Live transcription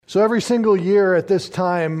So every single year at this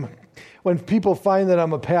time, when people find that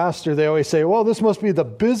I'm a pastor, they always say, well, this must be the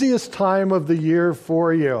busiest time of the year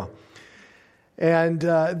for you. And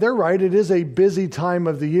they're right, it is a busy time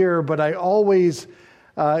of the year, but I always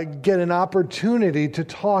get an opportunity to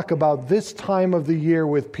talk about this time of the year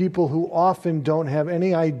with people who often don't have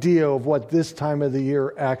any idea of what this time of the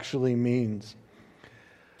year actually means.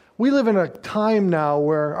 We live in a time now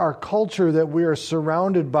where our culture that we are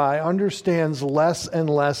surrounded by understands less and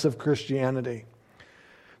less of Christianity.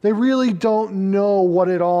 They really don't know what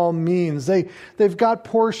it all means. They've got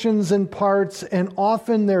portions and parts, and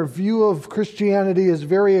often their view of Christianity is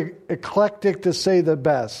very eclectic, to say the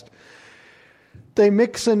best. They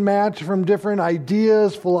mix and match from different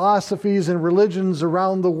ideas, philosophies, and religions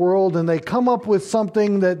around the world, and they come up with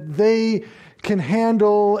something that they can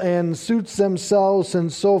handle and suits themselves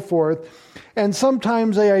and so forth. And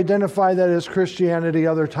sometimes they identify that as Christianity,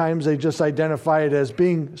 other times they just identify it as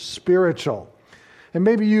being spiritual. And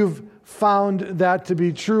maybe you've found that to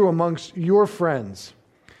be true amongst your friends.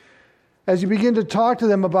 As you begin to talk to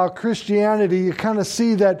them about Christianity, you kind of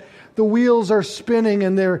see that the wheels are spinning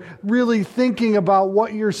and they're really thinking about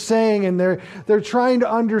what you're saying, and they're trying to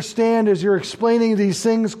understand as you're explaining these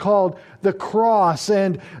things called the cross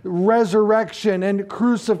and resurrection and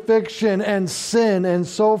crucifixion and sin and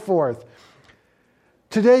so forth.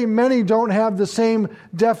 Today, many don't have the same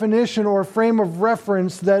definition or frame of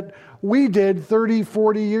reference that we did 30,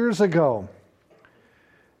 40 years ago.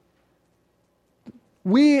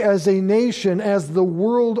 We as a nation, as the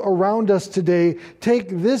world around us today, take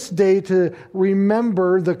this day to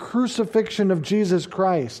remember the crucifixion of Jesus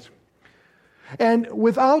Christ. And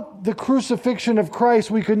without the crucifixion of Christ,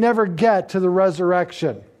 we could never get to the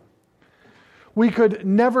resurrection. We could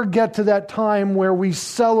never get to that time where we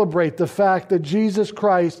celebrate the fact that Jesus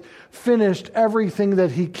Christ finished everything that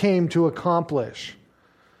He came to accomplish.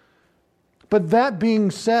 But that being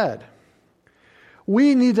said,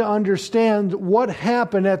 we need to understand what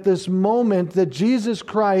happened at this moment that Jesus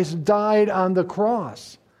Christ died on the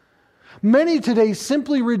cross. Many today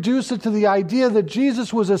simply reduce it to the idea that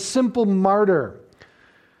Jesus was a simple martyr,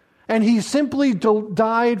 and He simply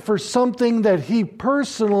died for something that He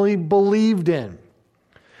personally believed in.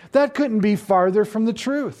 That couldn't be farther from the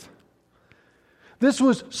truth. This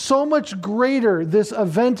was so much greater, this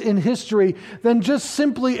event in history, than just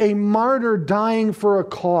simply a martyr dying for a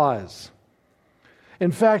cause.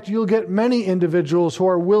 In fact, you'll get many individuals who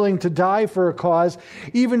are willing to die for a cause,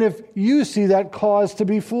 even if you see that cause to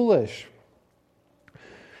be foolish.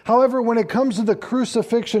 However, when it comes to the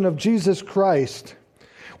crucifixion of Jesus Christ,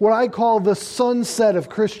 what I call the sunset of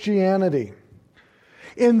Christianity,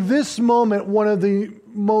 in this moment, one of the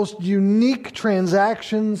most unique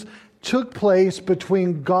transactions took place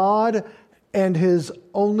between God and His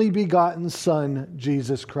only begotten Son,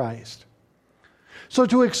 Jesus Christ. So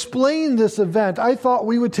to explain this event, I thought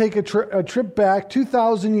we would take a trip back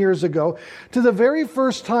 2,000 years ago to the very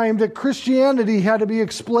first time that Christianity had to be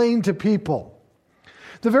explained to people.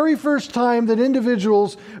 The very first time that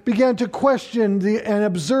individuals began to question and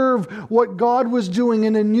observe what God was doing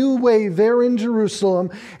in a new way there in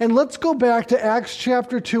Jerusalem. And let's go back to Acts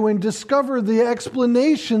chapter 2 and discover the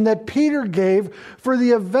explanation that Peter gave for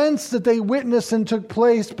the events that they witnessed and took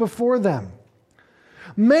place before them.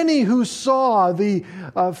 Many who saw the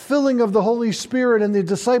filling of the Holy Spirit and the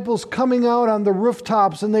disciples coming out on the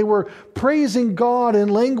rooftops, and they were praising God in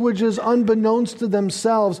languages unbeknownst to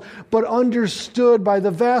themselves, but understood by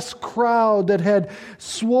the vast crowd that had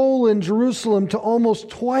swollen Jerusalem to almost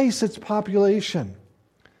twice its population.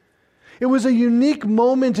 It was a unique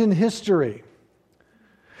moment in history.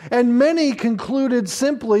 And many concluded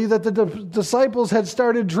simply that the disciples had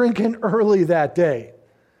started drinking early that day.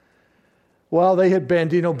 Well, they had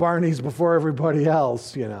Bandino Barneys before everybody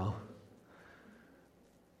else,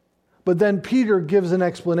 But then Peter gives an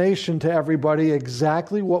explanation to everybody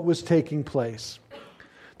exactly what was taking place.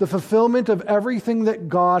 The fulfillment of everything that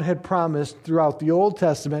God had promised throughout the Old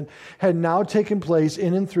Testament had now taken place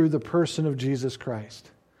in and through the person of Jesus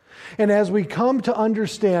Christ. And as we come to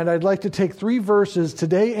understand, I'd like to take 3 verses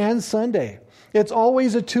today and Sunday. It's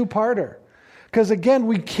always a two-parter. Because again,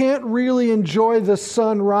 we can't really enjoy the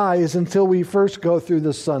sunrise until we first go through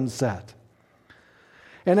the sunset.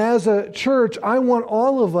 And as a church, I want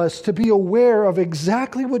all of us to be aware of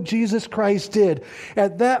exactly what Jesus Christ did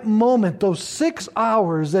at that moment, those 6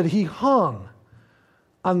 hours that He hung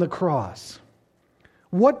on the cross.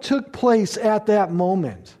 What took place at that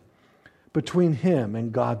moment between Him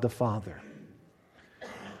and God the Father?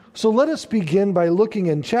 So let us begin by looking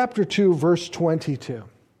in chapter 2, verse 22.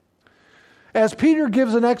 As Peter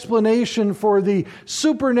gives an explanation for the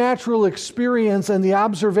supernatural experience and the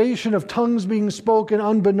observation of tongues being spoken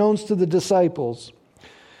unbeknownst to the disciples,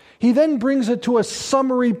 he then brings it to a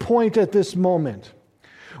summary point at this moment,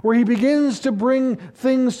 where he begins to bring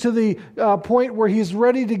things to the point where he's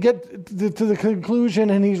ready to get to the conclusion,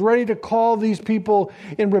 and he's ready to call these people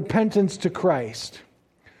in repentance to Christ.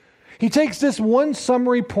 He takes this one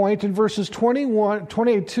summary point in verses 21,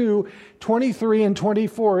 22, 23, and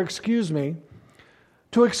 24,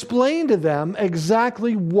 to explain to them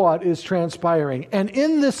exactly what is transpiring. And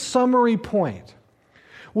in this summary point,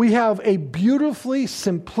 we have a beautifully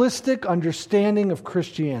simplistic understanding of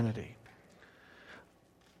Christianity.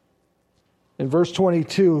 In verse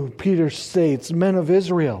 22, Peter states, "Men of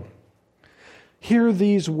Israel, hear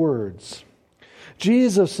these words.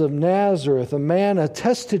 Jesus of Nazareth, a man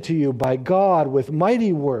attested to you by God with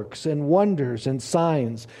mighty works and wonders and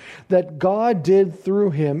signs that God did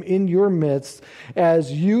through him in your midst,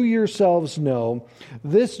 as you yourselves know,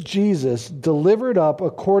 this Jesus delivered up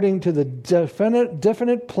according to the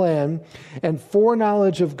definite plan and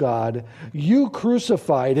foreknowledge of God, you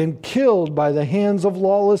crucified and killed by the hands of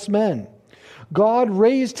lawless men. God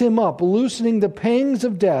raised him up, loosening the pangs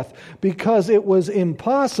of death, because it was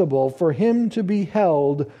impossible for him to be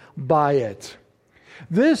held by it."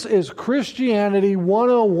 This is Christianity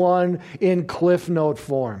 101 in Cliff Note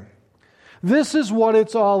form. This is what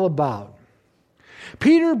it's all about.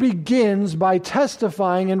 Peter begins by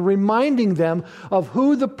testifying and reminding them of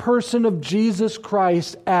who the person of Jesus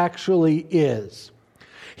Christ actually is.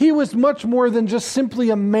 He was much more than just simply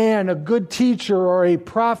a man, a good teacher, or a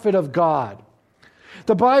prophet of God.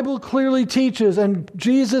 The Bible clearly teaches, and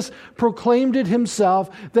Jesus proclaimed it himself,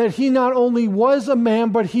 that he not only was a man,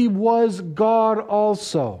 but he was God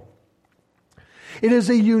also. It is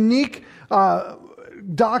a unique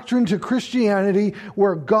doctrine to Christianity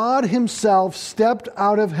where God himself stepped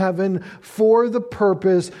out of heaven for the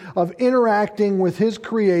purpose of interacting with his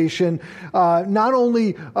creation, not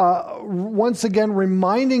only once again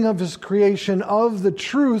reminding of his creation of the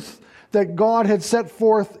truth that God had set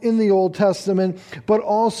forth in the Old Testament, but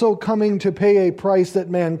also coming to pay a price that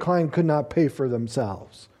mankind could not pay for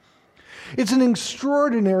themselves. It's an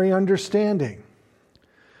extraordinary understanding.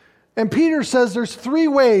 And Peter says there's three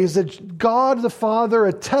ways that God the Father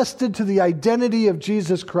attested to the identity of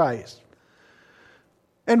Jesus Christ.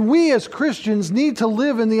 And we as Christians need to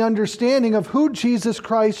live in the understanding of who Jesus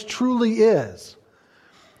Christ truly is.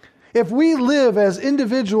 If we live as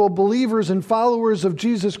individual believers and followers of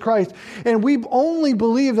Jesus Christ, and we only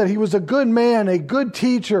believe that he was a good man, a good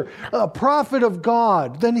teacher, a prophet of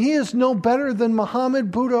God, then he is no better than Muhammad,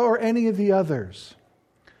 Buddha, or any of the others.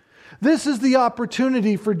 This is the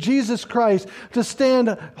opportunity for Jesus Christ to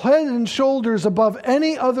stand head and shoulders above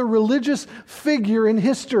any other religious figure in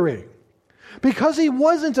history. Because he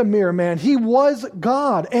wasn't a mere man, he was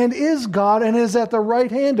God and is at the right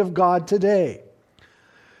hand of God today.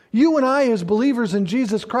 You and I, as believers in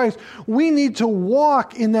Jesus Christ, we need to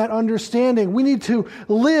walk in that understanding. We need to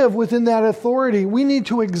live within that authority. We need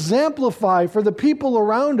to exemplify for the people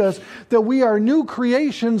around us that we are new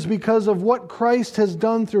creations because of what Christ has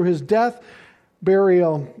done through his death,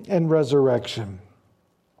 burial, and resurrection.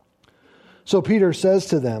 So Peter says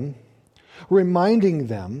to them, reminding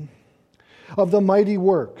them of the mighty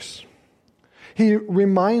works. He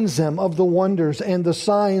reminds them of the wonders and the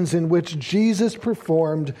signs in which Jesus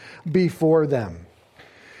performed before them.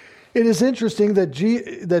 It is interesting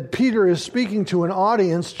that Peter is speaking to an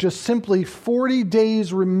audience just simply 40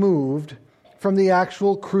 days removed from the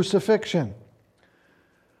actual crucifixion.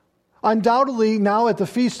 Undoubtedly, now at the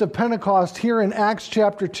Feast of Pentecost here in Acts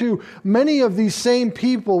chapter 2, many of these same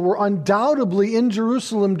people were undoubtedly in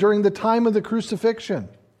Jerusalem during the time of the crucifixion.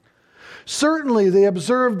 Certainly, they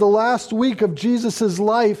observed the last week of Jesus'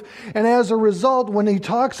 life, and as a result, when he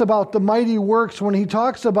talks about the mighty works, when he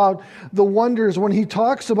talks about the wonders, when he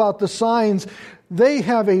talks about the signs, they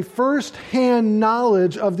have a first-hand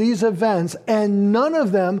knowledge of these events, and none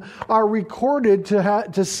of them are recorded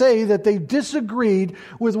to say that they disagreed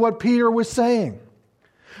with what Peter was saying.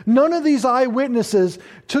 None of these eyewitnesses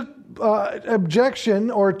took objection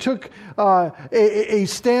or took a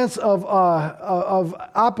stance of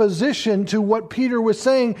opposition to what Peter was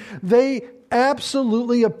saying. They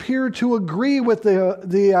absolutely appear to agree with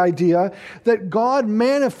the idea that God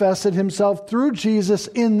manifested himself through Jesus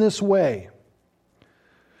in this way.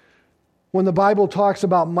 When the Bible talks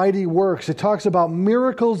about mighty works, it talks about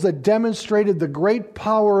miracles that demonstrated the great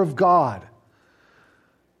power of God.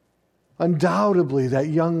 Undoubtedly, that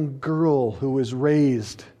young girl who was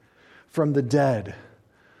raised from the dead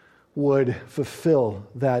would fulfill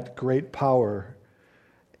that great power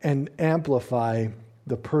and amplify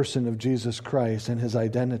the person of Jesus Christ and his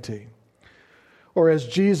identity. Or as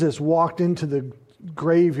Jesus walked into the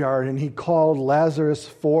graveyard and he called Lazarus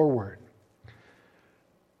forward.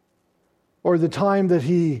 Or the time that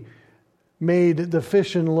he made the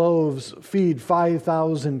fish and loaves feed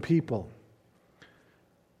 5,000 people.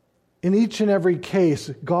 In each and every case,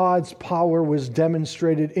 God's power was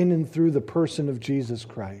demonstrated in and through the person of Jesus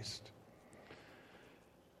Christ.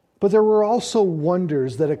 But there were also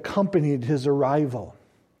wonders that accompanied his arrival.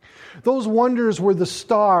 Those wonders were the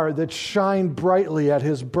star that shined brightly at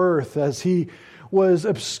his birth as he was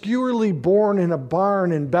obscurely born in a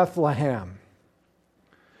barn in Bethlehem.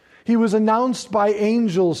 He was announced by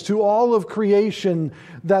angels to all of creation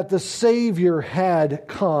that the Savior had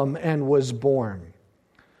come and was born.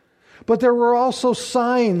 But there were also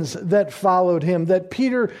signs that followed him that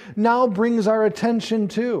Peter now brings our attention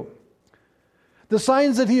to. The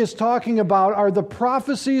signs that he is talking about are the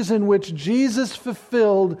prophecies in which Jesus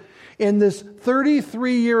fulfilled in this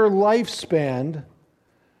 33-year lifespan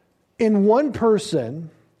in one person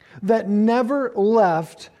that never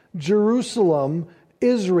left Jerusalem,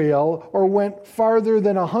 Israel, or went farther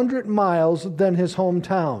than 100 miles than his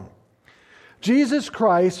hometown. Jesus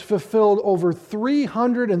Christ fulfilled over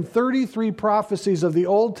 333 prophecies of the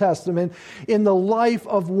Old Testament in the life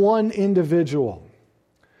of one individual.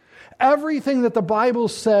 Everything that the Bible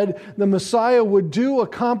said the Messiah would do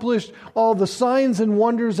accomplished, all the signs and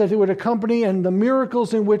wonders that it would accompany and the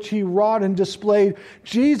miracles in which he wrought and displayed.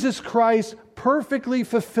 Jesus Christ perfectly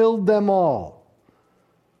fulfilled them all.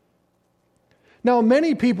 Now,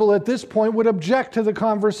 many people at this point would object to the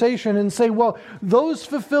conversation and say, well, those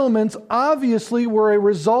fulfillments obviously were a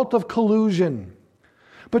result of collusion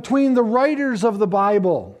between the writers of the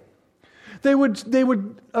Bible. They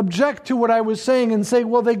would object to what I was saying and say,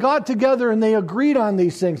 well, they got together and they agreed on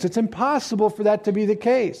these things. It's impossible for that to be the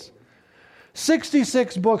case.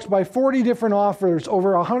 66 books by 40 different authors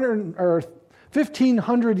over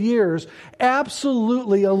 1,500 years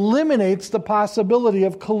absolutely eliminates the possibility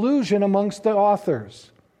of collusion amongst the authors.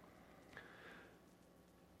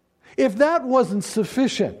 If that wasn't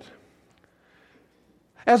sufficient,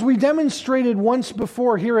 as we demonstrated once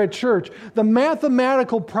before here at church, the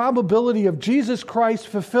mathematical probability of Jesus Christ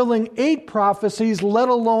fulfilling 8 prophecies, let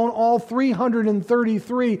alone all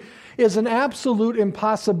 333, is an absolute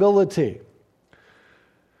impossibility.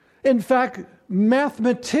 In fact,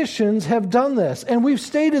 mathematicians have done this, and we've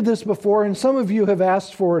stated this before, and some of you have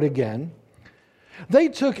asked for it again. They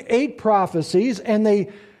took 8 prophecies, and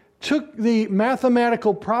they took the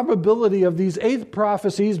mathematical probability of these 8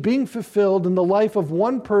 prophecies being fulfilled in the life of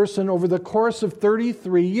one person over the course of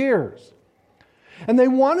 33 years. And they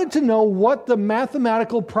wanted to know what the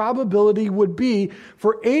mathematical probability would be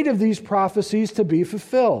for 8 of these prophecies to be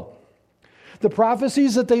fulfilled. The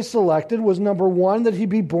prophecies that they selected was, number 1, that he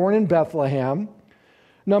be born in Bethlehem.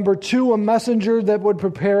 Number 2, a messenger that would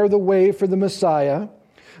prepare the way for the Messiah.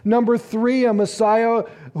 Number 3, a Messiah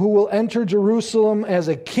who will enter Jerusalem as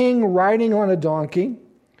a king riding on a donkey.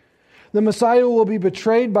 The Messiah will be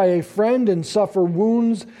betrayed by a friend and suffer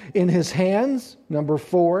wounds in his hands. Number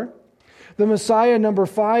 4. The Messiah, number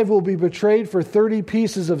 5, will be betrayed for 30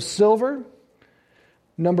 pieces of silver.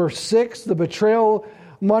 Number 6, the betrayal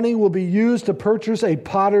money will be used to purchase a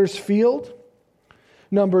potter's field.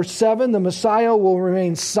 Number 7, the Messiah will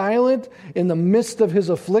remain silent in the midst of his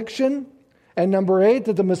affliction. And number 8,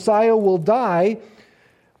 that the Messiah will die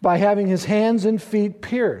by having his hands and feet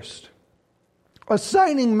pierced.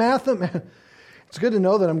 Assigning mathematics. It's good to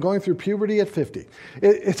know that I'm going through puberty at 50.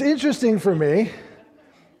 It's interesting for me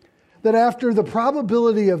that after the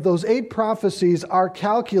probability of those 8 prophecies are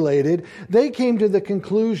calculated, they came to the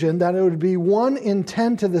conclusion that it would be 1 in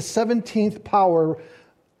 10 to the 17th power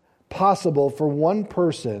possible for one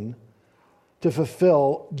person to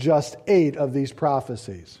fulfill just 8 of these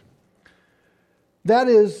prophecies. That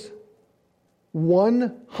is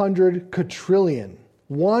 100 quadrillion.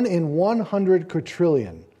 1 in 100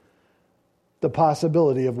 quadrillion. The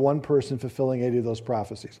possibility of one person fulfilling 8 of those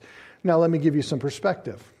prophecies. Now let me give you some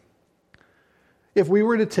perspective. If we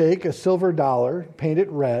were to take a silver dollar, paint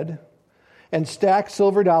it red, and stack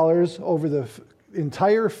silver dollars over the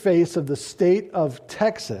entire face of the state of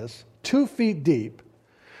Texas, 2 feet deep,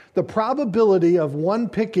 the probability of one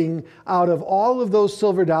picking out of all of those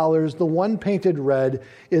silver dollars, the one painted red,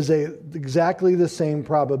 is exactly the same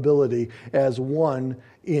probability as 1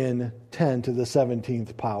 in 10 to the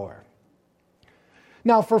 17th power.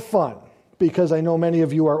 Now for fun, because I know many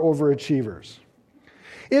of you are overachievers.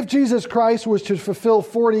 If Jesus Christ was to fulfill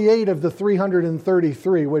 48 of the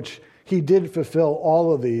 333, which he did fulfill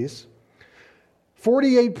all of these,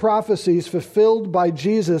 48 prophecies fulfilled by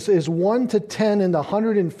Jesus is 1 to 10 in the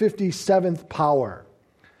 157th power.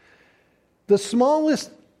 The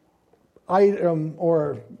smallest item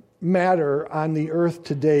or matter on the earth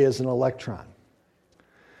today is an electron.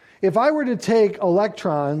 If I were to take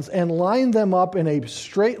electrons and line them up in a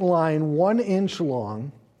straight line 1 inch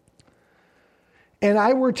long, and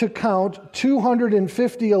I were to count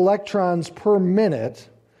 250 electrons per minute,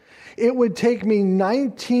 it would take me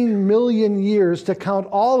 19 million years to count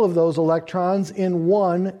all of those electrons in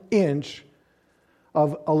 1 inch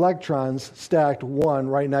of electrons stacked one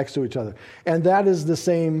right next to each other. And that is the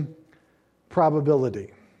same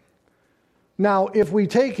probability. Now, if we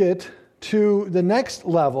take it to the next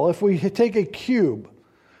level, if we take a cube,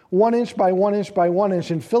 1 inch by 1 inch by 1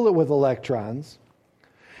 inch, and fill it with electrons,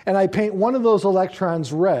 and I paint one of those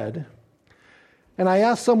electrons red, and I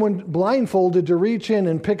ask someone blindfolded to reach in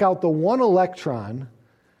and pick out the one electron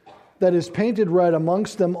that is painted red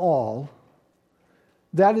amongst them all,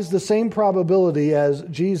 that is the same probability as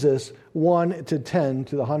Jesus 1 to 10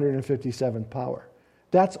 to the 157th power.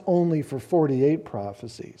 That's only for 48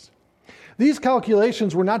 prophecies. These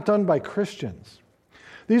calculations were not done by Christians.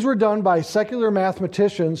 These were done by secular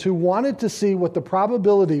mathematicians who wanted to see what the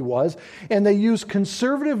probability was, and they used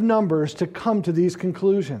conservative numbers to come to these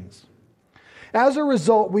conclusions. As a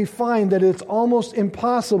result, we find that it's almost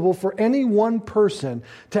impossible for any one person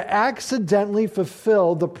to accidentally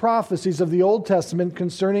fulfill the prophecies of the Old Testament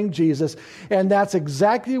concerning Jesus, and that's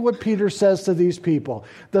exactly what Peter says to these people.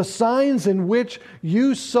 The signs in which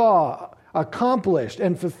you saw accomplished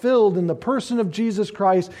and fulfilled in the person of Jesus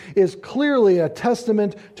Christ is clearly a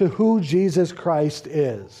testament to who Jesus Christ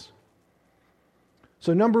is.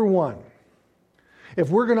 So number one, if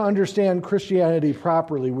we're going to understand Christianity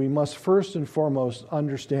properly, we must first and foremost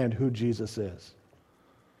understand who Jesus is.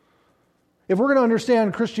 If we're going to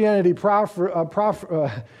understand Christianity properly,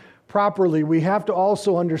 we have to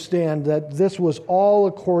also understand that this was all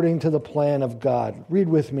according to the plan of God. Read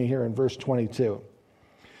with me here in verse 22.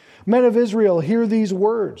 Men of Israel, hear these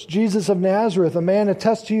words. Jesus of Nazareth, a man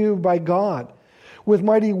attested to you by God, with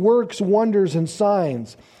mighty works, wonders, and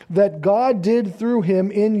signs, that God did through him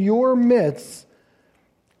in your midst,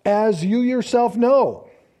 as you yourself know.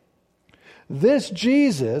 This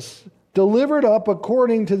Jesus delivered up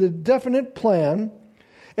according to the definite plan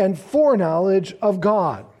and foreknowledge of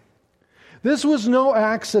God. This was no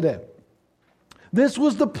accident. This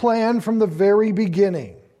was the plan from the very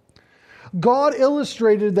beginning. God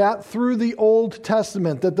illustrated that through the Old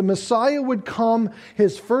Testament, that the Messiah would come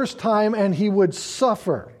his first time and he would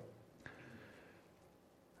suffer.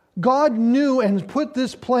 God knew and put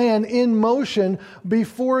this plan in motion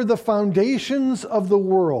before the foundations of the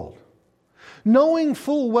world, knowing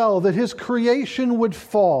full well that his creation would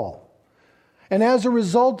fall. And as a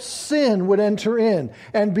result, sin would enter in.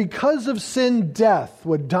 And because of sin, death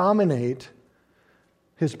would dominate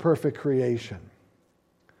his perfect creation.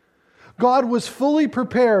 God was fully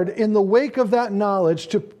prepared in the wake of that knowledge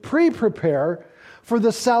to pre-prepare for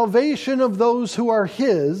the salvation of those who are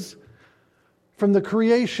his from the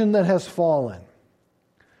creation that has fallen.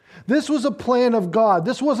 This was a plan of God.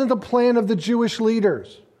 This wasn't a plan of the Jewish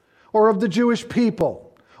leaders or of the Jewish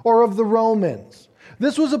people or of the Romans.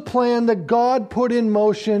 This was a plan that God put in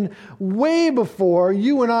motion way before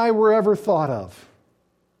you and I were ever thought of.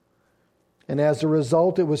 And as a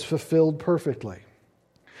result, it was fulfilled perfectly.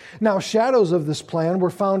 Now, shadows of this plan were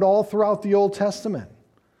found all throughout the Old Testament.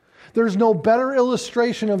 There's no better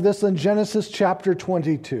illustration of this than Genesis chapter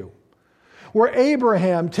 22, where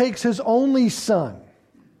Abraham takes his only son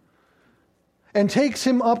and takes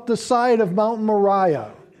him up the side of Mount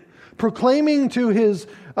Moriah, proclaiming to his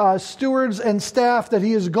stewards and staff that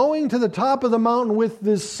he is going to the top of the mountain with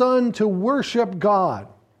his son to worship God,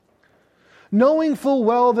 knowing full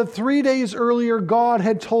well that 3 days earlier God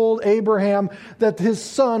had told Abraham that his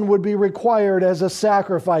son would be required as a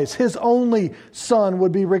sacrifice. His only son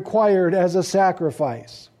would be required as a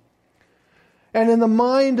sacrifice. And in the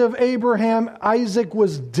mind of Abraham, Isaac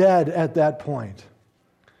was dead at that point.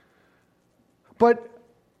 But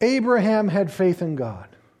Abraham had faith in God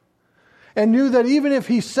and knew that even if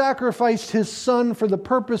he sacrificed his son for the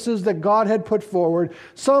purposes that God had put forward,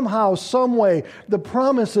 somehow, some way, the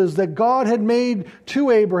promises that God had made to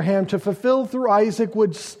Abraham to fulfill through Isaac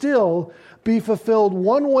would still be fulfilled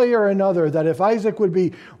one way or another, that if Isaac would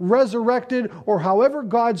be resurrected or however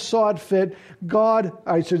God saw it fit,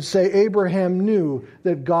 Abraham knew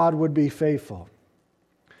that God would be faithful.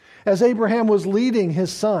 As Abraham was leading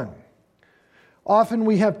his son, often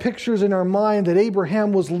we have pictures in our mind that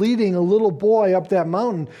Abraham was leading a little boy up that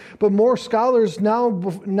mountain, but more scholars now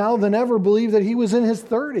than ever believe that he was in his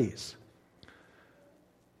 30s.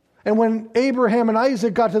 And when Abraham and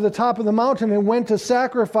Isaac got to the top of the mountain and went to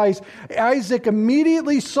sacrifice, Isaac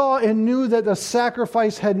immediately saw and knew that the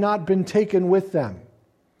sacrifice had not been taken with them.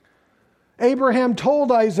 Abraham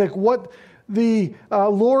told Isaac what the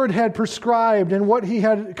Lord had prescribed and what he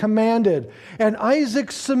had commanded. And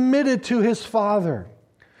Isaac submitted to his father,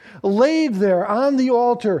 laid there on the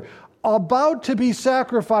altar, about to be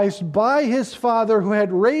sacrificed by his father who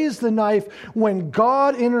had raised the knife when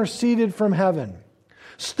God interceded from heaven,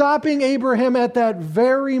 stopping Abraham at that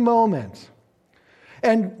very moment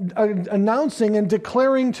and announcing and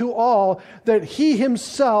declaring to all that he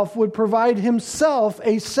himself would provide himself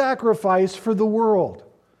a sacrifice for the world.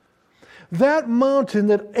 That mountain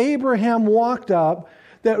that Abraham walked up,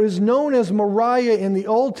 that was known as Moriah in the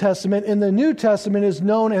Old Testament, in the New Testament is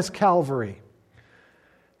known as Calvary.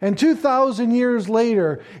 And 2,000 years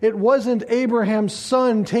later, it wasn't Abraham's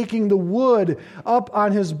son taking the wood up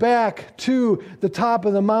on his back to the top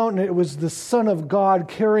of the mountain. It was the Son of God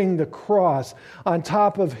carrying the cross on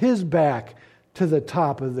top of his back to the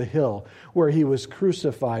top of the hill where he was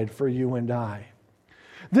crucified for you and I.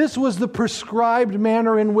 This was the prescribed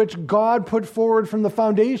manner in which God put forward from the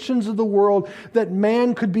foundations of the world that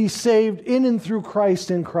man could be saved in and through Christ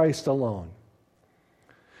and Christ alone.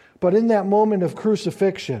 But in that moment of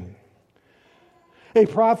crucifixion, a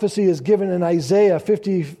prophecy is given in Isaiah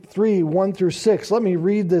 53, 1 through 6. Let me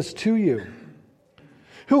read this to you.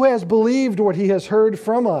 Who has believed what he has heard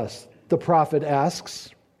from us? The prophet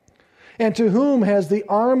asks. And to whom has the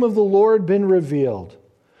arm of the Lord been revealed?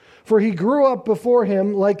 For he grew up before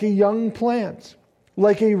him like a young plant,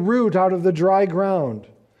 like a root out of the dry ground.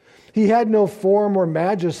 He had no form or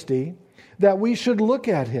majesty that we should look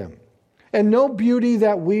at him, and no beauty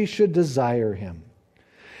that we should desire him.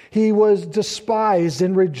 He was despised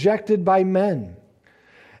and rejected by men,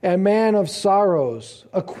 a man of sorrows,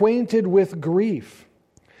 acquainted with grief.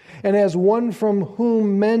 And as one from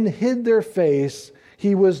whom men hid their face,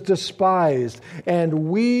 he was despised, and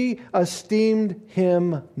we esteemed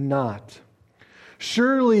him not.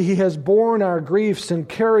 Surely he has borne our griefs and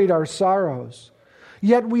carried our sorrows.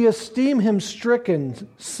 Yet we esteem him stricken,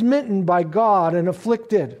 smitten by God, and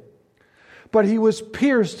afflicted. But he was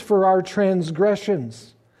pierced for our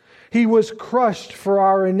transgressions. He was crushed for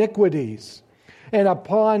our iniquities. And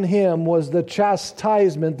upon him was the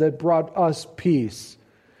chastisement that brought us peace.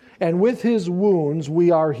 And with his wounds we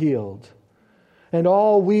are healed. And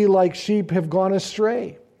all we like sheep have gone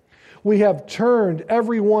astray. We have turned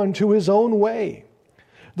everyone to his own way.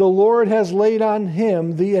 The Lord has laid on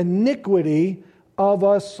him the iniquity of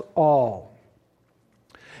us all.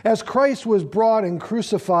 As Christ was brought and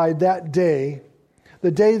crucified that day,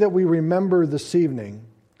 the day that we remember this evening,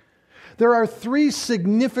 there are 3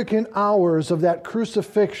 significant hours of that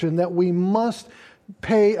crucifixion that we must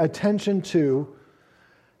pay attention to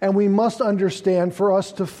and we must understand for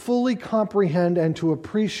us to fully comprehend and to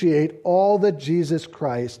appreciate all that Jesus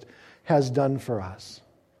Christ has done for us.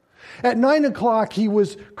 At 9 o'clock, he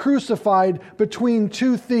was crucified between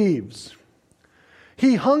 2 thieves.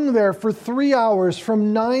 He hung there for 3 hours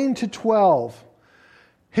from 9 to 12.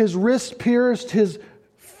 His wrists pierced, his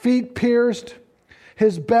feet pierced,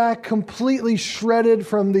 his back completely shredded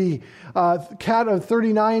from the cat of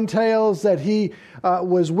 39 tails that he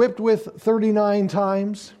was whipped with 39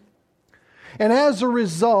 times. And as a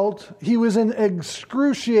result, he was in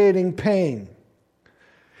excruciating pain.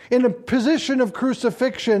 In a position of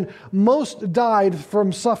crucifixion, most died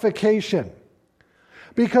from suffocation,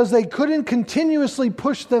 because they couldn't continuously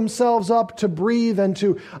push themselves up to breathe and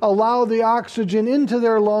to allow the oxygen into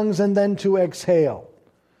their lungs and then to exhale.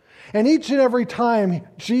 And each and every time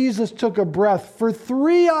Jesus took a breath for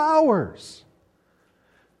 3 hours,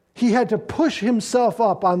 he had to push himself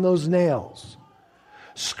up on those nails,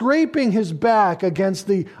 scraping his back against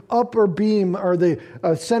the upper beam or the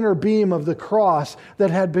center beam of the cross that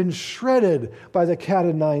had been shredded by the cat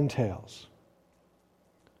of 9 tails.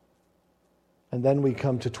 And then we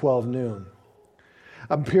come to 12 noon,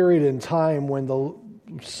 a period in time when the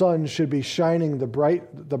sun should be shining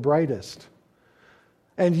the brightest.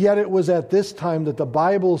 And yet it was at this time that the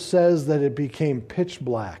Bible says that it became pitch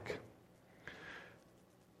black.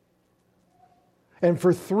 And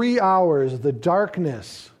for 3 hours, the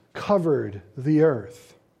darkness covered the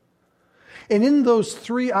earth. And in those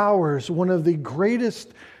 3 hours, one of the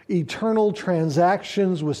greatest eternal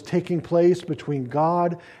transactions was taking place between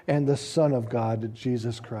God and the Son of God,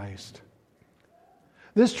 Jesus Christ.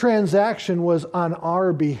 This transaction was on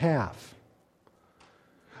our behalf.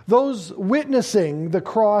 Those witnessing the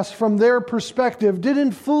cross from their perspective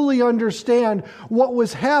didn't fully understand what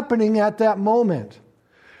was happening at that moment.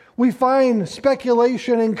 We find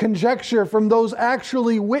speculation and conjecture from those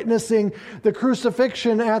actually witnessing the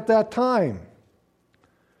crucifixion at that time.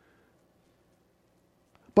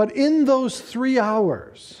 But in those 3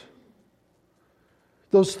 hours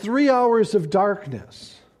of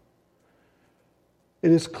darkness,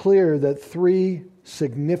 it is clear that 3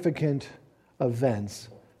 significant events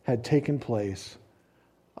had taken place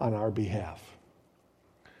on our behalf.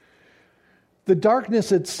 The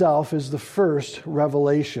darkness itself is the first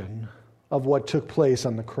revelation of what took place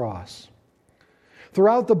on the cross.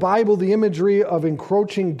 Throughout the Bible, the imagery of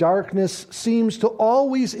encroaching darkness seems to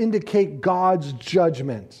always indicate God's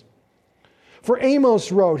judgment. For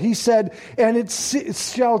Amos wrote, he said, "And it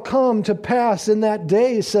shall come to pass in that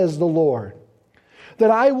day, says the Lord,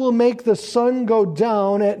 that I will make the sun go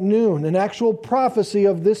down at noon," an actual prophecy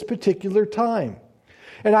of this particular time.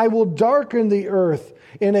 "And I will darken the earth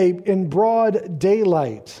in broad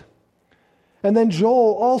daylight." And then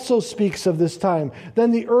Joel also speaks of this time.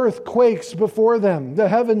 "Then the earth quakes before them, the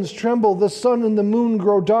heavens tremble, the sun and the moon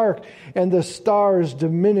grow dark, and the stars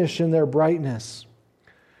diminish in their brightness."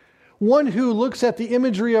 One who looks at the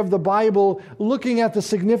imagery of the Bible, looking at the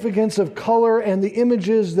significance of color and the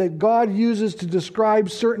images that God uses to describe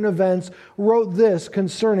certain events, wrote this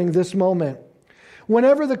concerning this moment.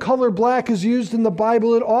 "Whenever the color black is used in the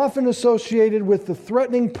Bible, it often associated with the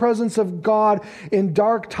threatening presence of God in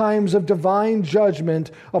dark times of divine judgment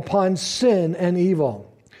upon sin and evil.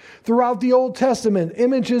 Throughout the Old Testament,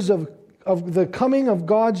 images of the coming of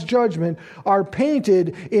God's judgment are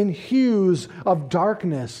painted in hues of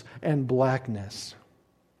darkness and blackness."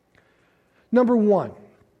 Number one,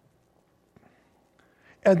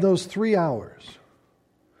 at those 3 hours,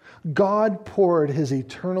 God poured his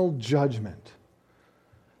eternal judgment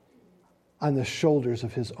on the shoulders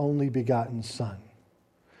of his only begotten Son.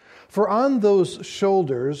 For on those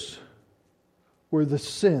shoulders were the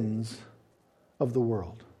sins of the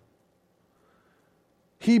world.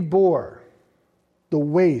 He bore the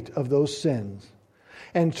weight of those sins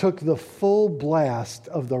and took the full blast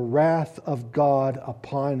of the wrath of God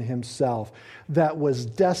upon himself that was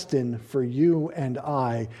destined for you and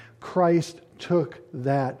I. Christ took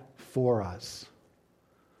that for us.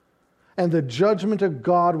 And the judgment of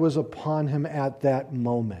God was upon him at that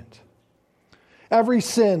moment. Every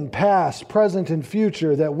sin, past, present, and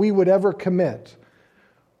future, that we would ever commit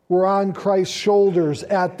were on Christ's shoulders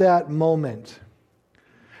at that moment.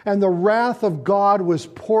 And the wrath of God was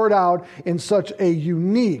poured out in such a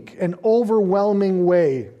unique and overwhelming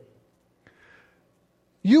way.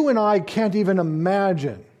 You and I can't even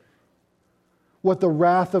imagine what the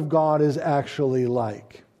wrath of God is actually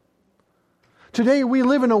like. Today we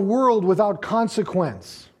live in a world without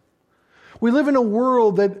consequence. We live in a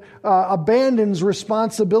world that abandons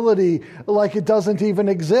responsibility like it doesn't even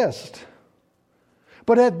exist.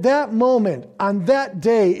 But at that moment, on that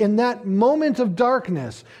day, in that moment of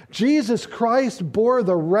darkness, Jesus Christ bore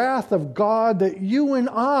the wrath of God that you and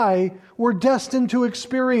I were destined to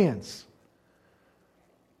experience.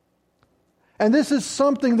 And this is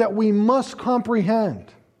something that we must comprehend.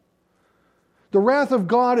 The wrath of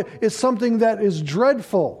God is something that is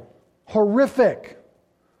dreadful, horrific.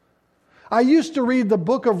 I used to read the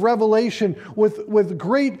book of Revelation with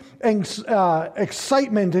great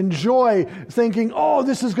excitement and joy, thinking, oh,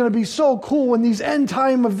 this is going to be so cool when these end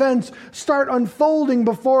time events start unfolding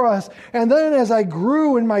before us. And then as I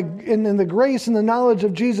grew in the grace and the knowledge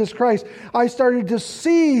of Jesus Christ, I started to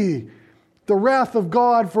see the wrath of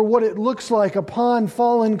God for what it looks like upon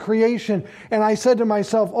fallen creation. And I said to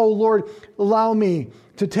myself, oh Lord, allow me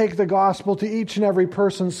to take the gospel to each and every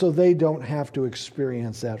person so they don't have to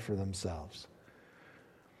experience that for themselves.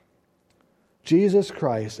 Jesus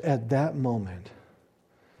Christ, at that moment,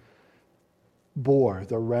 bore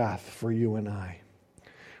the wrath for you and I.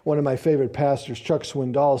 One of my favorite pastors, Chuck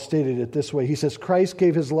Swindoll, stated it this way. He says, Christ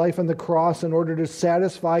gave his life on the cross in order to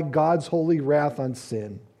satisfy God's holy wrath on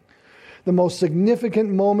sin. The most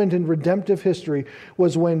significant moment in redemptive history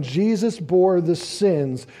was when Jesus bore the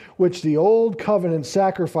sins which the old covenant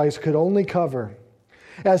sacrifice could only cover.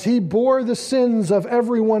 As he bore the sins of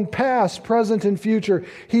everyone past, present, and future,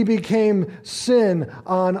 he became sin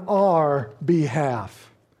on our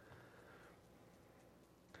behalf.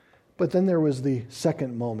 But then there was the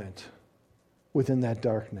second moment within that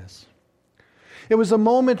darkness. It was a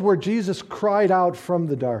moment where Jesus cried out from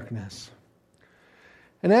the darkness.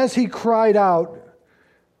 And as he cried out,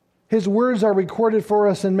 his words are recorded for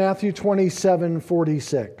us in Matthew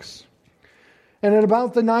 27:46. And at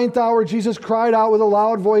about the 9th hour, Jesus cried out with a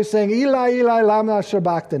loud voice, saying, Eli, Eli, lama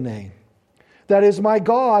sabachthani. That is, my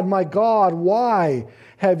God, why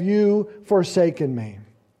have you forsaken me?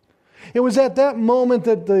 It was at that moment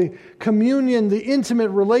that the communion, the intimate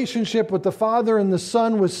relationship with the Father and the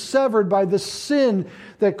Son was severed by the sin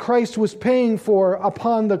that Christ was paying for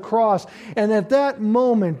upon the cross. And at that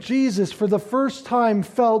moment, Jesus, for the first time,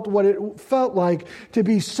 felt what it felt like to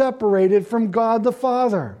be separated from God the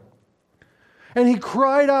Father. And He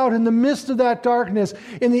cried out in the midst of that darkness,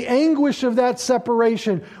 in the anguish of that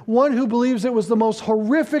separation. One who believes it was the most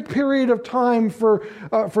horrific period of time for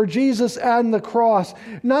Jesus and the cross.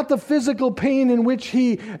 Not the physical pain in which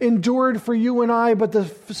He endured for you and I, but the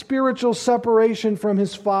spiritual separation from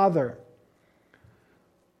His Father.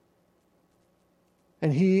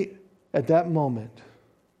 And He, at that moment,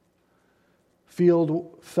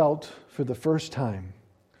 felt for the first time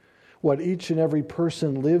what each and every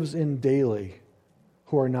person lives in daily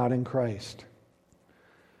who are not in Christ.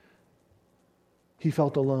 He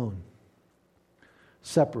felt alone,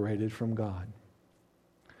 separated from God.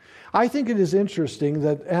 I think it is interesting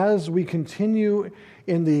that as we continue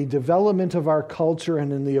in the development of our culture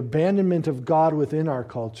and in the abandonment of God within our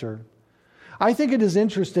culture, I think it is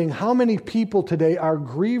interesting how many people today are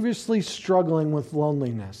grievously struggling with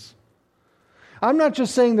loneliness. I'm not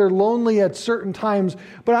just saying they're lonely at certain times,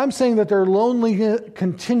 but I'm saying that they're lonely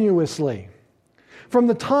continuously. From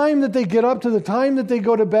the time that they get up to the time that they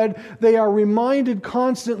go to bed, they are reminded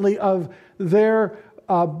constantly of their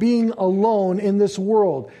being alone in this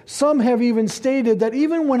world. Some have even stated that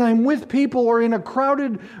even when I'm with people or in a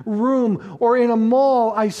crowded room or in a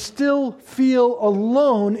mall, I still feel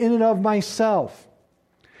alone in and of myself.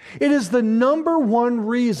 It is the number one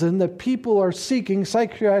reason that people are seeking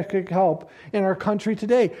psychiatric help in our country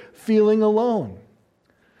today, feeling alone.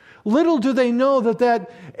 Little do they know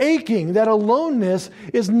that aching, that aloneness,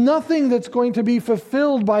 is nothing that's going to be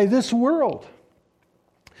fulfilled by this world.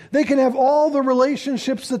 They can have all the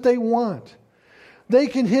relationships that they want. They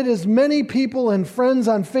can hit as many people and friends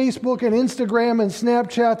on Facebook and Instagram and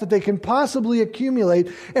Snapchat that they can possibly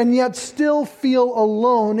accumulate, and yet still feel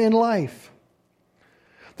alone in life.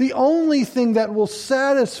 The only thing that will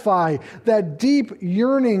satisfy that deep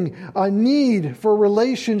yearning, need for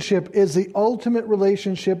relationship is the ultimate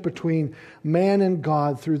relationship between man and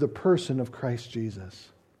God through the person of Christ Jesus.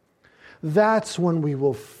 That's when we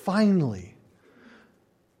will finally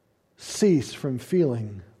cease from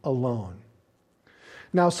feeling alone.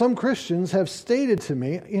 Now, some Christians have stated to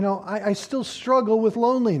me, I still struggle with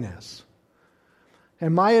loneliness.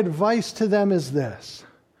 And my advice to them is this: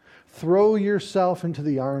 throw yourself into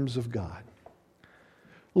the arms of God.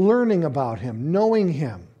 Learning about Him, knowing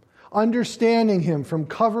Him, understanding Him from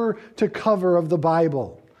cover to cover of the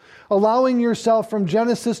Bible. Allowing yourself from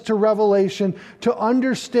Genesis to Revelation to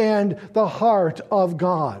understand the heart of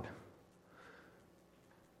God.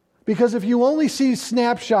 Because if you only see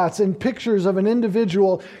snapshots and pictures of an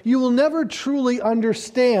individual, you will never truly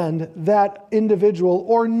understand that individual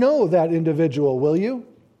or know that individual, will you?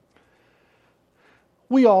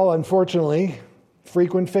 We all, unfortunately,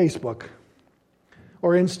 frequent Facebook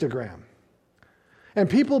or Instagram. And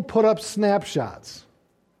people put up snapshots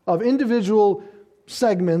of individual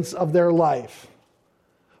segments of their life.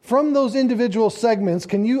 From those individual segments,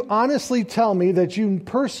 can you honestly tell me that you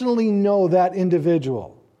personally know that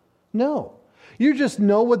individual? No. You just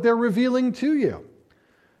know what they're revealing to you.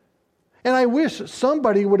 And I wish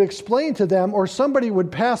somebody would explain to them, or somebody would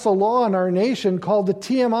pass a law in our nation called the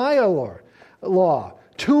TMI law.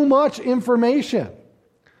 Too much information.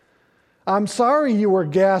 I'm sorry you were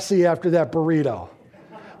gassy after that burrito.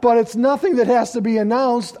 But it's nothing that has to be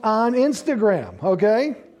announced on Instagram,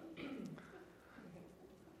 okay?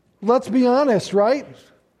 Let's be honest, right?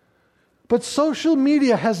 But social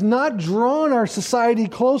media has not drawn our society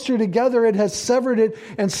closer together. It has severed it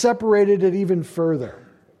and separated it even further.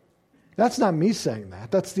 That's not me saying that.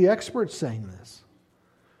 That's the experts saying this.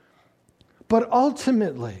 But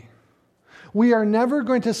ultimately, we are never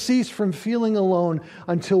going to cease from feeling alone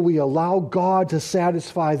until we allow God to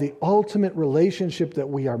satisfy the ultimate relationship that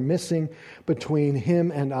we are missing between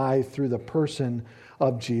Him and I through the person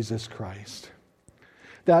of Jesus Christ.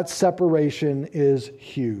 That separation is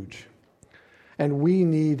huge. And we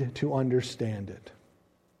need to understand it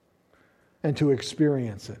and to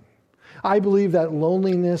experience it. I believe that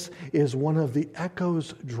loneliness is one of the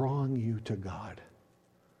echoes drawing you to God.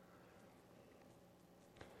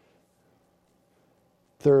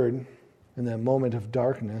 Third, in that moment of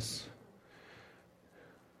darkness,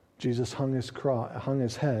 Jesus hung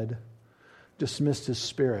his head, dismissed his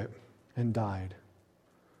spirit, and died.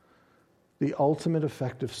 The ultimate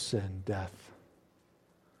effect of sin, death.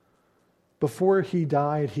 Before he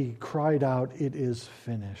died, he cried out, "It is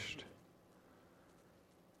finished."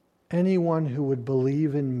 Anyone who would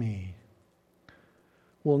believe in me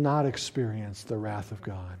will not experience the wrath of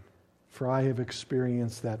God, for I have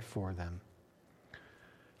experienced that for them.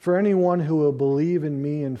 For anyone who will believe in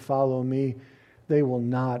me and follow me, they will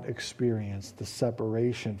not experience the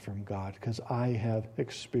separation from God, because I have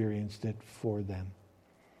experienced it for them.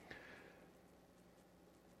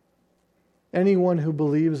 Anyone who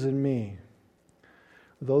believes in me,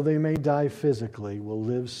 though they may die physically, will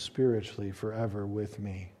live spiritually forever with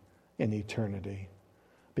me in eternity,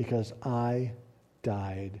 because I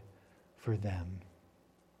died for them.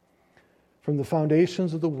 From the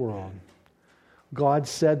foundations of the world, God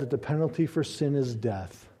said that the penalty for sin is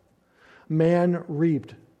death. Man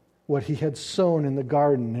reaped what he had sown in the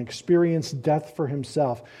garden and experienced death for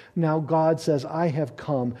himself. Now God says, I have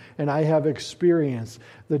come and I have experienced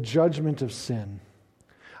the judgment of sin.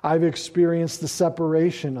 I've experienced the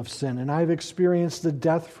separation of sin, and I've experienced the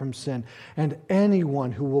death from sin. And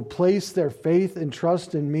anyone who will place their faith and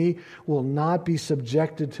trust in me will not be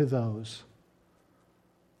subjected to those,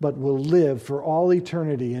 but will live for all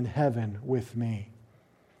eternity in heaven with me.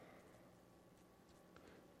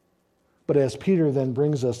 But as Peter then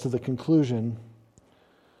brings us to the conclusion,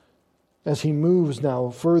 as he moves now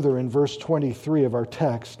further in verse 23 of our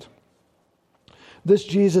text, this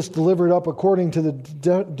Jesus delivered up according to the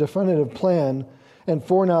definitive plan and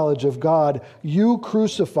foreknowledge of God, you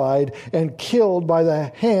crucified and killed by the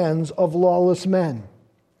hands of lawless men.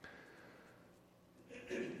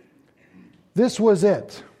 This was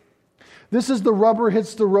it. This is the rubber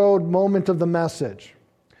hits the road moment of the message.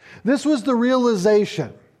 This was the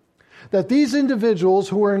realization that these individuals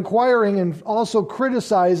who were inquiring and also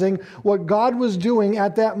criticizing what God was doing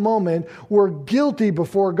at that moment were guilty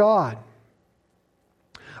before God.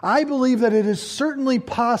 I believe that it is certainly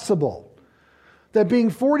possible that being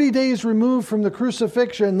 40 days removed from the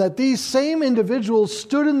crucifixion, that these same individuals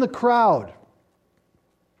stood in the crowd.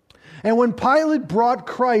 And when Pilate brought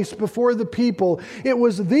Christ before the people, it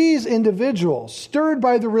was these individuals, stirred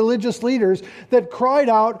by the religious leaders, that cried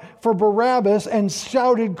out for Barabbas and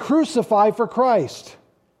shouted, "Crucify for Christ."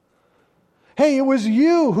 Hey, it was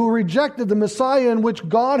you who rejected the Messiah in which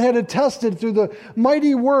God had attested through the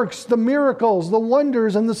mighty works, the miracles, the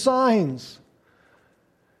wonders, and the signs.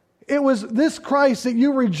 It was this Christ that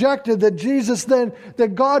you rejected,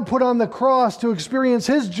 that God put on the cross to experience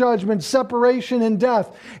His judgment, separation, and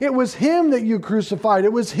death. It was Him that you crucified.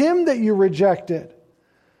 It was Him that you rejected.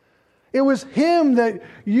 It was Him that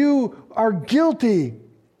you are guilty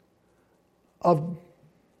of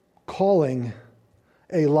calling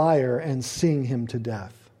a liar and seeing Him to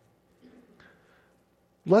death.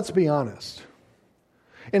 Let's be honest.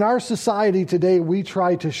 In our society today, we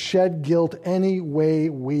try to shed guilt any way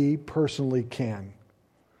we personally can.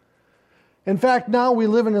 In fact, now we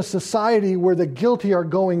live in a society where the guilty are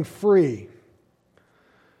going free.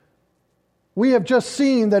 We have just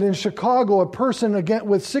seen that in Chicago, a person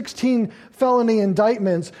with 16 felony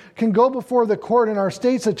indictments can go before the court and our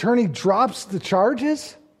state's attorney drops the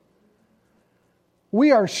charges.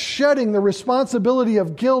 We are shedding the responsibility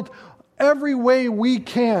of guilt every way we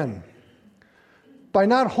can, by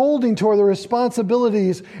not holding to the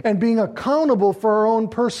responsibilities and being accountable for our own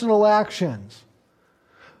personal actions.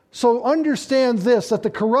 So understand this, that the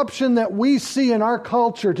corruption that we see in our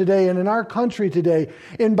culture today and in our country today,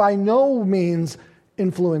 and by no means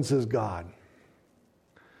influences God.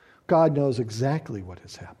 God knows exactly what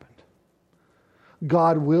has happened.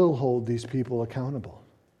 God will hold these people accountable.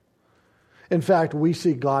 In fact, we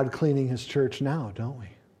see God cleaning His church now, don't we?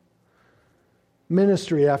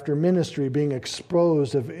 Ministry after ministry being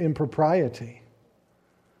exposed of impropriety.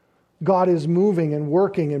 God is moving and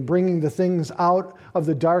working and bringing the things out of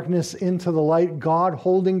the darkness into the light. God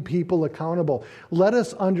holding people accountable. Let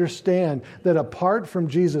us understand that apart from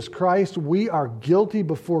Jesus Christ, we are guilty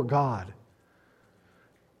before God.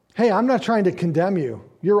 Hey, I'm not trying to condemn you.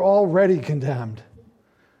 You're already condemned.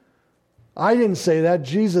 I didn't say that.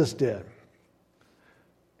 Jesus did.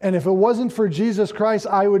 And if it wasn't for Jesus Christ,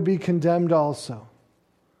 I would be condemned also.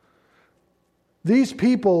 These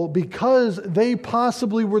people, because they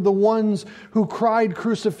possibly were the ones who cried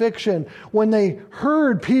crucifixion, when they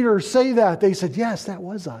heard Peter say that, they said, yes, that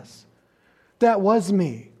was us. That was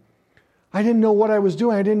me. I didn't know what I was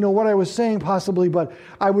doing. I didn't know what I was saying possibly, but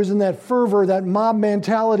I was in that fervor, that mob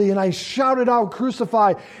mentality, and I shouted out,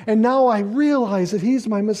 crucify. And now I realize that He's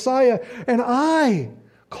my Messiah, and I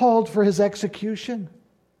called for His execution.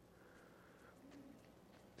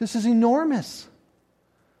 This is enormous.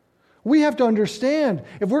 We have to understand,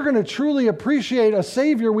 if we're going to truly appreciate a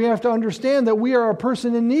Savior, we have to understand that we are a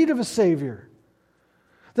person in need of a Savior.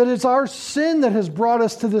 That it's our sin that has brought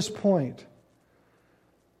us to this point.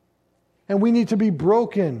 And we need to be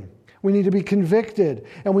broken. We need to be convicted,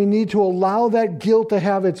 and we need to allow that guilt to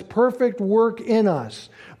have its perfect work in us.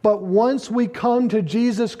 But once we come to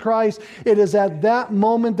Jesus Christ, it is at that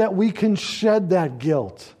moment that we can shed that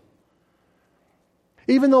guilt.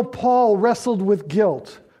 Even though Paul wrestled with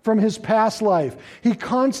guilt from his past life, he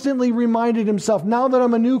constantly reminded himself, now that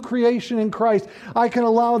I'm a new creation in Christ, I can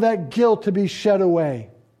allow that guilt to be shed away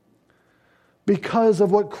because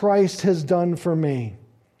of what Christ has done for me.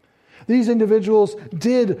 These individuals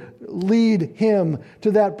did lead him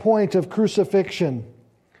to that point of crucifixion.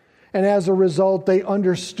 And as a result, they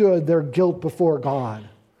understood their guilt before God.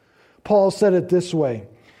 Paul said it this way.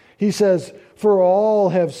 He says, "For all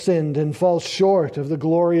have sinned and fall short of the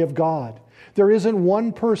glory of God." There isn't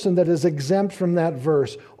one person that is exempt from that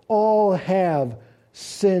verse. All have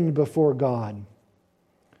sinned before God.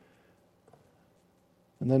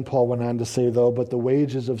 And then Paul went on to say, though, "But the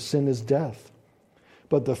wages of sin is death.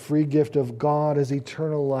 But the free gift of God is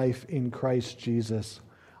eternal life in Christ Jesus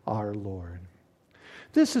our Lord."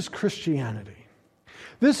 This is Christianity.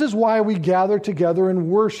 This is why we gather together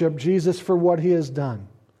and worship Jesus for what he has done.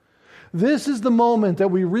 This is the moment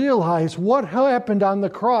that we realize what happened on the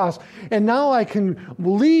cross, and now I can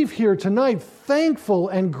leave here tonight thankful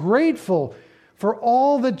and grateful for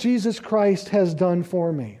all that Jesus Christ has done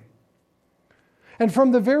for me. And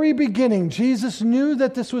from the very beginning, Jesus knew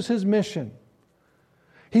that this was his mission.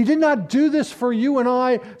 He did not do this for you and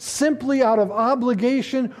I simply out of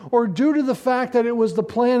obligation or due to the fact that it was the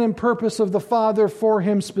plan and purpose of the Father for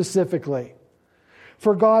him specifically.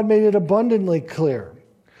 For God made it abundantly clear.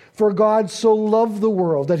 For God so loved the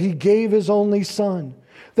world that he gave his only Son,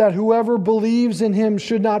 that whoever believes in him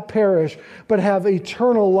should not perish, but have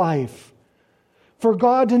eternal life. For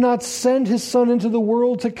God did not send his Son into the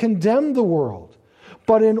world to condemn the world,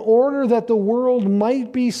 but in order that the world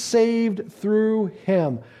might be saved through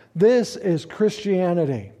him. This is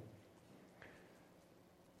Christianity.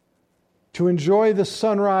 To enjoy the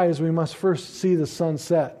sunrise, we must first see the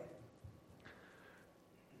sunset.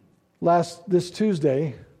 This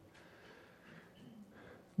Tuesday,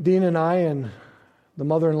 Dean and I and the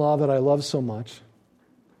mother-in-law that I love so much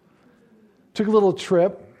took a little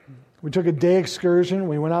trip. We took a day excursion.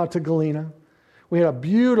 We went out to Galena. We had a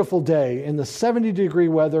beautiful day in the 70-degree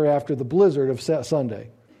weather after the blizzard of Sunday.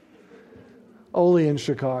 Only in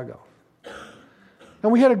Chicago.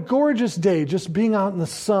 And we had a gorgeous day just being out in the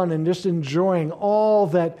sun and just enjoying all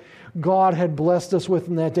that God had blessed us with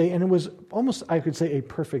in that day. And it was almost, I could say, a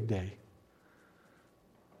perfect day.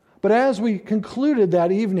 But as we concluded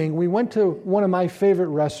that evening, we went to one of my favorite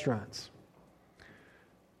restaurants.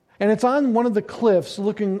 And it's on one of the cliffs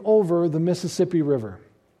looking over the Mississippi River.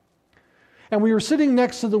 And we were sitting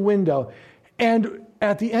next to the window. And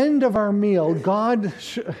at the end of our meal, God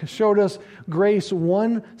showed us grace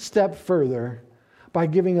one step further by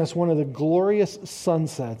giving us one of the glorious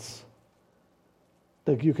sunsets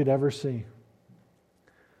that you could ever see.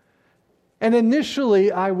 And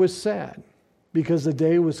initially, I was sad because the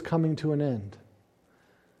day was coming to an end.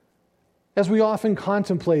 As we often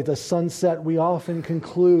contemplate the sunset, we often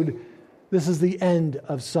conclude this is the end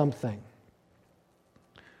of something.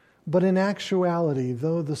 But in actuality,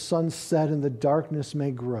 though the sun set and the darkness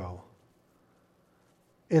may grow,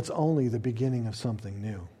 it's only the beginning of something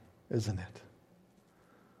new, isn't it?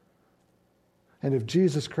 And if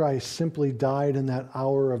Jesus Christ simply died in that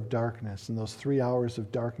hour of darkness, in those 3 hours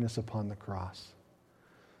of darkness upon the cross,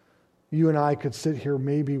 you and I could sit here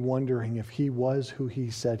maybe wondering if he was who he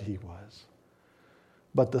said he was.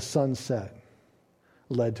 But the sunset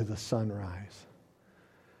led to the sunrise.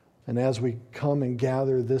 And as we come and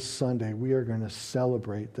gather this Sunday, we are going to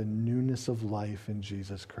celebrate the newness of life in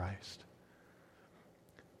Jesus Christ.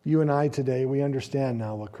 You and I today, we understand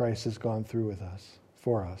now what Christ has gone through with us,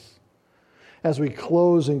 for us. As we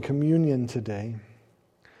close in communion today,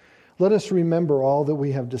 let us remember all that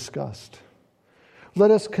we have discussed.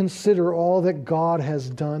 Let us consider all that God has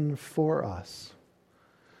done for us.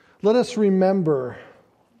 Let us remember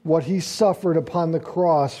what he suffered upon the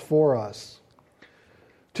cross for us.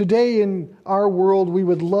 Today in our world, we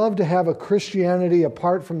would love to have a Christianity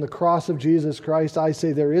apart from the cross of Jesus Christ. I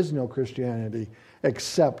say there is no Christianity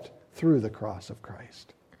except through the cross of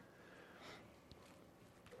Christ.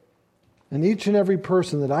 And each and every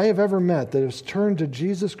person that I have ever met that has turned to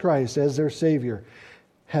Jesus Christ as their Savior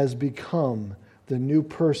has become the new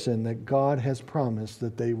person that God has promised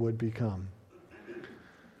that they would become.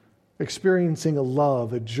 Experiencing a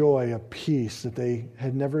love, a joy, a peace that they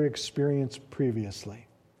had never experienced previously.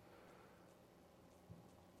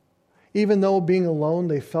 Even though being alone,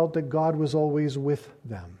 they felt that God was always with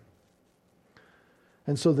them.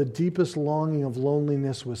 And so the deepest longing of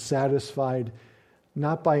loneliness was satisfied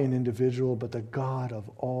not by an individual, but the God of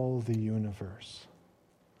all the universe.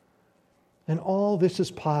 And all this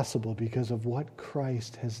is possible because of what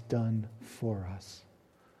Christ has done for us.